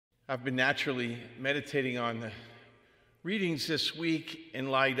I've been naturally meditating on the readings this week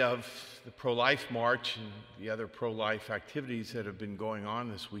in light of the pro-life march and the other pro-life activities that have been going on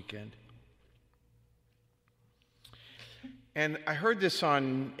this weekend. And I heard this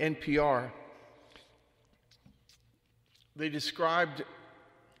on NPR. They described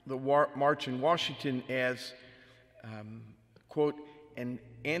the march in Washington as, quote,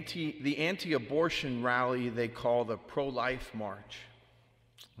 the anti-abortion rally they call the pro-life march,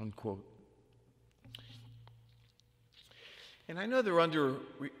 unquote. And I know they're under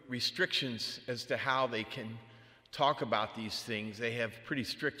restrictions as to how they can talk about these things. They have pretty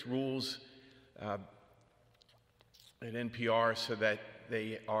strict rules at NPR so that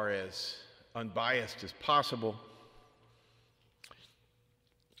they are as unbiased as possible.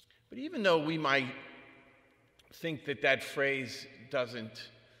 But even though we might think that that phrase doesn't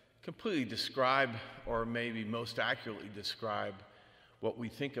completely describe, or maybe most accurately describe, what we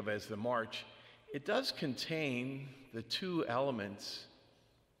think of as the march, it does contain the two elements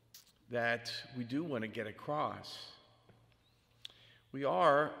that we do want to get across. We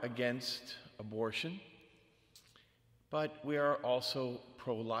are against abortion, but we are also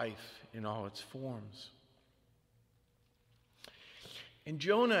pro-life in all its forms. And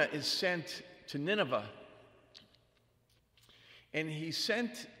Jonah is sent to Nineveh, and he's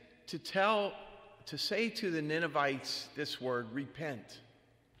sent to say to the Ninevites this word, repent.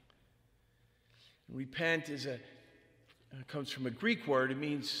 Repent comes from a Greek word. It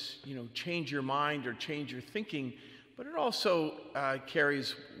means, change your mind or change your thinking, but it also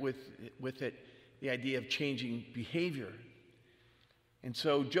carries with it the idea of changing behavior. And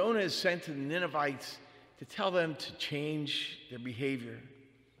so Jonah is sent to the Ninevites to tell them to change their behavior,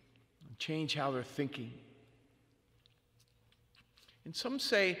 change how they're thinking. And some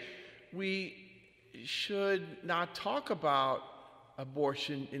say we should not talk about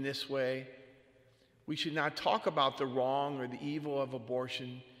abortion in this way. We should not talk about the wrong or the evil of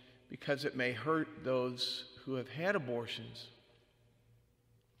abortion because it may hurt those who have had abortions.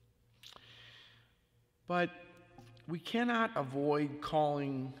 But we cannot avoid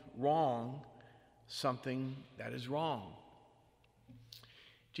calling wrong something that is wrong.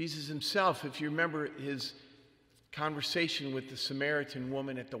 Jesus himself, if you remember his conversation with the Samaritan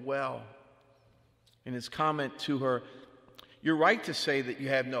woman at the well, and his comment to her, "You're right to say that you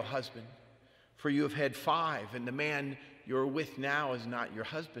have no husband, for you have had 5, and the man you're with now is not your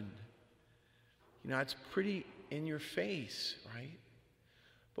husband." It's pretty in your face, right?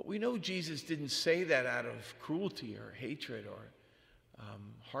 But we know Jesus didn't say that out of cruelty or hatred or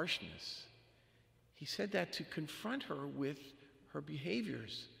harshness. He said that to confront her with her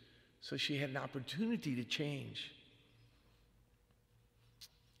behaviors so she had an opportunity to change.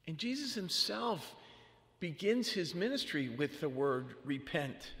 And Jesus himself begins his ministry with the word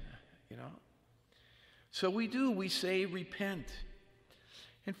repent, So we say repent.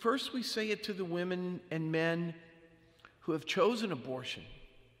 And first we say it to the women and men who have chosen abortion,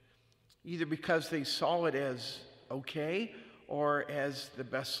 either because they saw it as okay or as the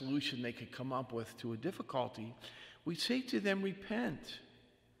best solution they could come up with to a difficulty. We say to them, repent.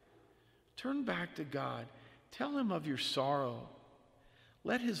 Turn back to God. Tell him of your sorrow.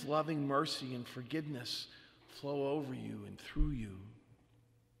 Let his loving mercy and forgiveness flow over you and through you.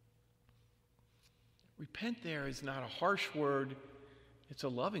 Repent there is not a harsh word, it's a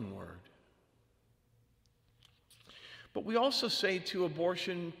loving word. But we also say to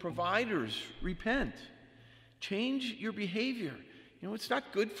abortion providers, repent. Change your behavior. It's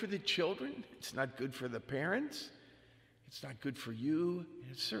not good for the children. It's not good for the parents. It's not good for you.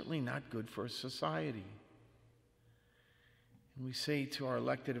 And it's certainly not good for society. And we say to our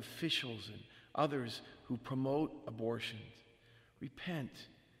elected officials and others who promote abortions, repent.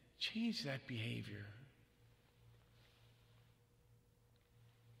 Change that behavior.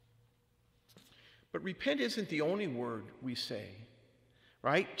 But repent isn't the only word we say,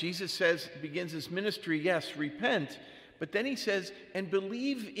 right? Jesus begins his ministry, yes, repent, but then he says, and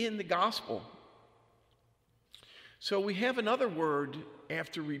believe in the gospel. So we have another word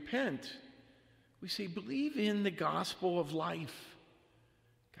after repent. We say, believe in the gospel of life.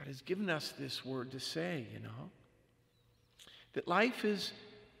 God has given us this word to say, that life is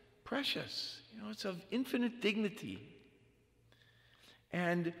precious. It's of infinite dignity.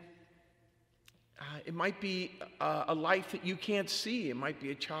 And it might be a life that you can't see. It might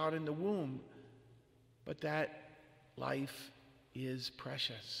be a child in the womb. But that life is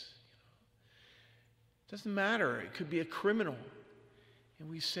precious. It doesn't matter. It could be a criminal. And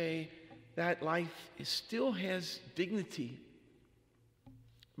we say that life still has dignity.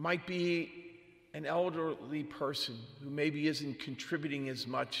 It might be an elderly person who maybe isn't contributing as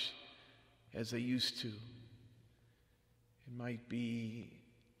much as they used to. It might be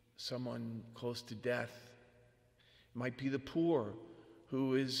someone close to death. It might be the poor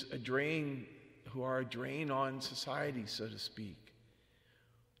who are a drain on society, so to speak.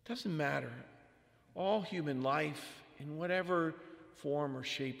 It doesn't matter. All human life, in whatever form or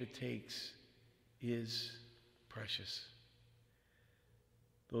shape it takes, is precious.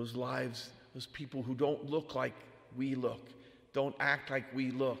 Those lives, those people who don't look like we look, don't act like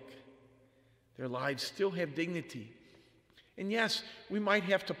we look, their lives still have dignity. And yes, we might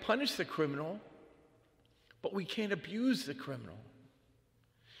have to punish the criminal, but we can't abuse the criminal.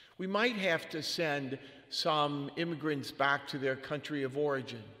 We might have to send some immigrants back to their country of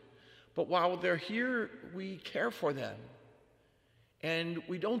origin, but while they're here, we care for them. And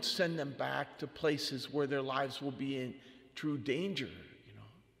we don't send them back to places where their lives will be in true danger,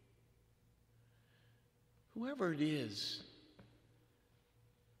 Whoever it is,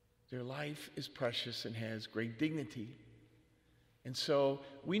 their life is precious and has great dignity. And so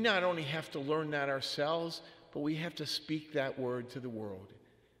we not only have to learn that ourselves, but we have to speak that word to the world.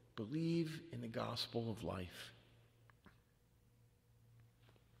 Believe in the gospel of life.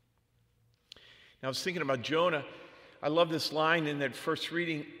 Now, I was thinking about Jonah. I love this line in that first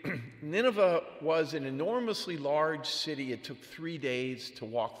reading. Nineveh was an enormously large city. It took 3 days to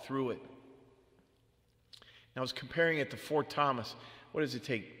walk through it. Now, I was comparing it to Fort Thomas. What does it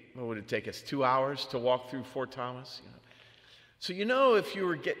take? What would it take us? 2 hours to walk through Fort Thomas? So if you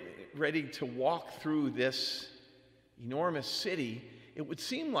were getting ready to walk through this enormous city, it would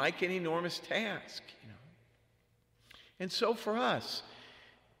seem like an enormous task. And so for us,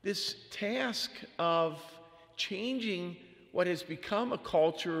 this task of changing what has become a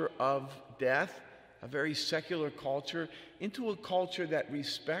culture of death, a very secular culture, into a culture that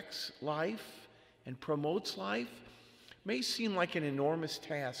respects life and promotes life, may seem like an enormous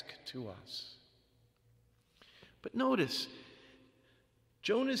task to us. But notice,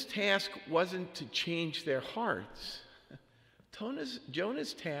 Jonah's task wasn't to change their hearts.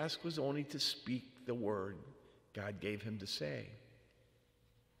 Jonah's task was only to speak the word God gave him to say.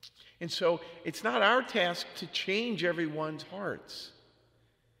 And so it's not our task to change everyone's hearts.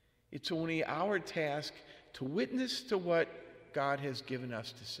 It's only our task to witness to what God has given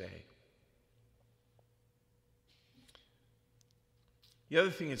us to say. The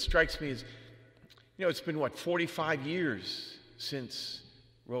other thing that strikes me is, it's been 45 years since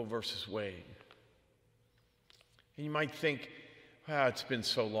Roe versus Wade. And you might think, it's been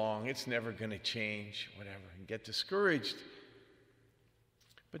so long, it's never going to change, whatever, and get discouraged.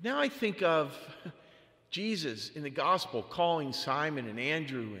 But now I think of Jesus in the gospel calling Simon and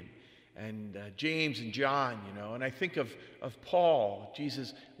Andrew and James and John, and I think of Paul.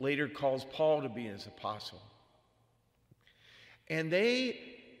 Jesus later calls Paul to be his apostle. And they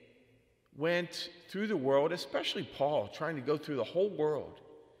went through the world, especially Paul, trying to go through the whole world,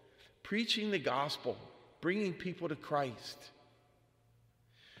 preaching the gospel, bringing people to Christ.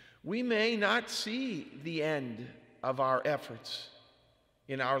 We may not see the end of our efforts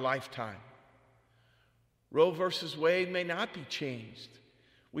in our lifetime. Roe versus Wade may not be changed.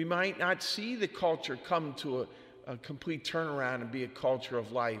 We might not see the culture come to a complete turnaround and be a culture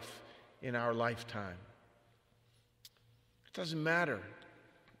of life in our lifetime. It doesn't matter,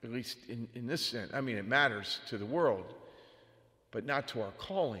 at least in this sense. It matters to the world, but not to our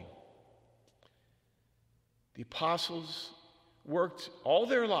calling. The apostles worked all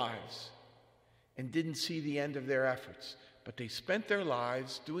their lives and didn't see the end of their efforts, but they spent their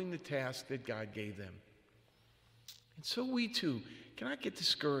lives doing the task that God gave them. And so we too cannot get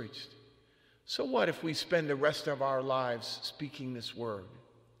discouraged. So what if we spend the rest of our lives speaking this word?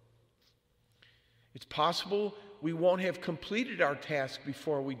 It's possible we won't have completed our task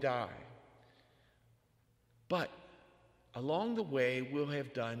before we die. But along the way, we'll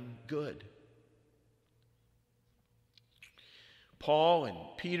have done good. Paul and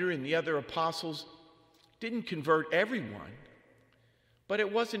Peter and the other apostles didn't convert everyone, but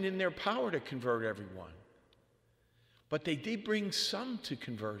it wasn't in their power to convert everyone. But they did bring some to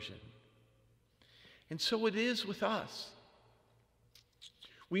conversion. And so it is with us.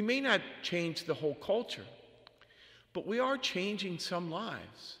 We may not change the whole culture, but we are changing some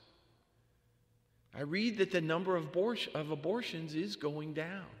lives. I read that the number of abortions is going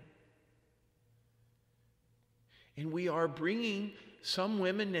down. And we are bringing some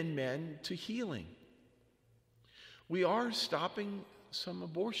women and men to healing. We are stopping some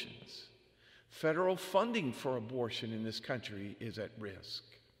abortions. Federal funding for abortion in this country is at risk.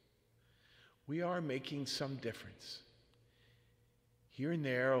 We are making some difference. Here and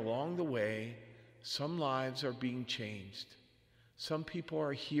there along the way, some lives are being changed. Some people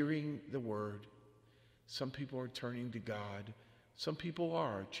are hearing the word. Some people are turning to God. Some people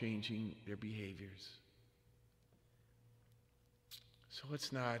are changing their behaviors. So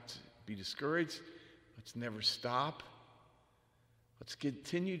let's not be discouraged. Let's never stop. Let's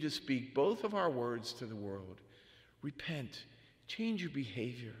continue to speak both of our words to the world. Repent. Change your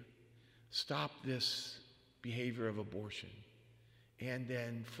behavior. Stop this behavior of abortion. And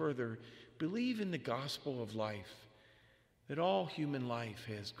then further, believe in the gospel of life, that all human life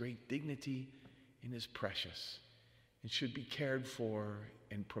has great dignity and is precious and should be cared for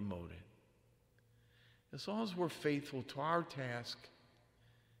and promoted. As long as we're faithful to our task,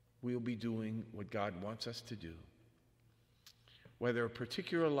 we'll be doing what God wants us to do. Whether a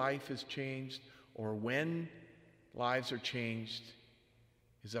particular life is changed or when lives are changed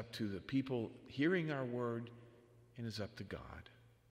is up to the people hearing our word and is up to God.